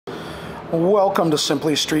Welcome to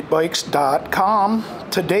simplystreetbikes.com.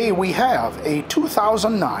 Today we have a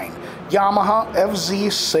 2009 Yamaha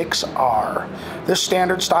FZ-6R. This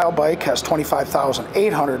standard style bike has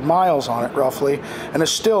 25,800 miles on it roughly and is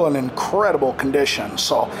still in incredible condition.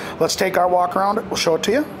 So let's take our walk around it, we'll show it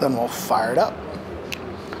to you, then we'll fire it up.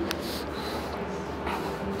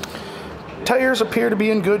 Tires appear to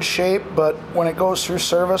be in good shape, but when it goes through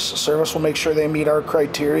service will make sure they meet our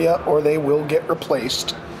criteria or they will get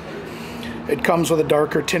replaced. It comes with a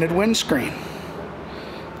darker tinted windscreen.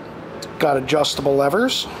 Got adjustable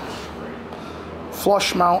levers,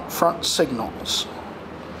 flush mount front signals,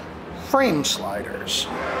 frame sliders,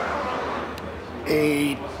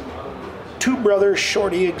 a Two Brothers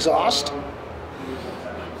Shorty exhaust,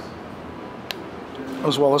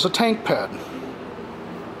 as well as a tank pad.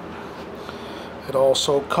 It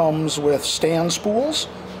also comes with stand spools,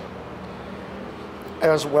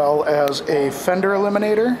 as well as a fender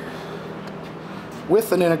eliminator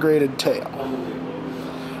with an integrated tail.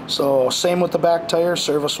 So same with the back tire,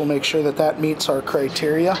 service will make sure that that meets our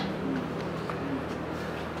criteria.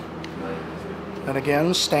 And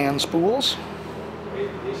again, stand spools,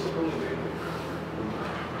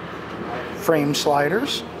 frame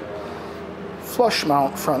sliders, flush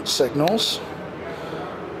mount front signals,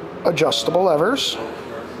 adjustable levers,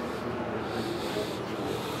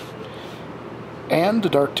 and a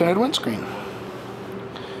dark tinted windscreen.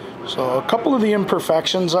 So a couple of the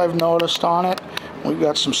imperfections I've noticed on it. We've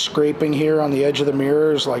got some scraping here on the edge of the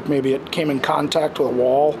mirrors, like maybe it came in contact with a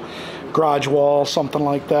wall, garage wall, something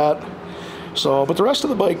like that. So, but the rest of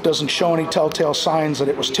the bike doesn't show any telltale signs that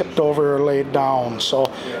it was tipped over or laid down. So,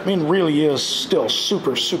 I mean, really is still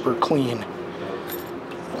super, super clean.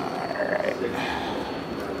 Alright.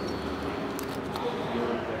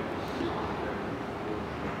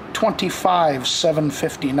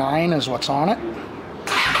 25,759 is what's on it.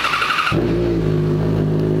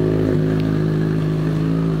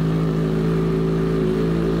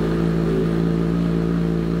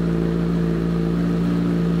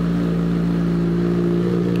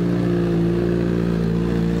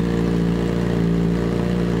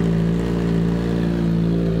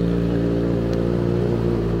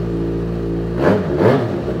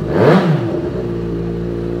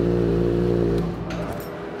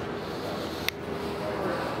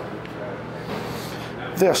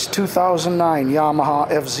 This 2009 Yamaha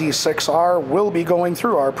FZ-6R will be going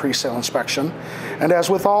through our pre-sale inspection, and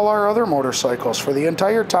as with all our other motorcycles, for the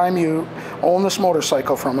entire time you own this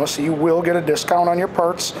motorcycle from us, you will get a discount on your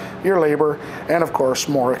parts, your labor, and of course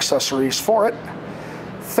more accessories for it.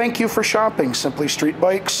 Thank you for shopping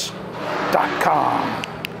simplystreetbikes.com.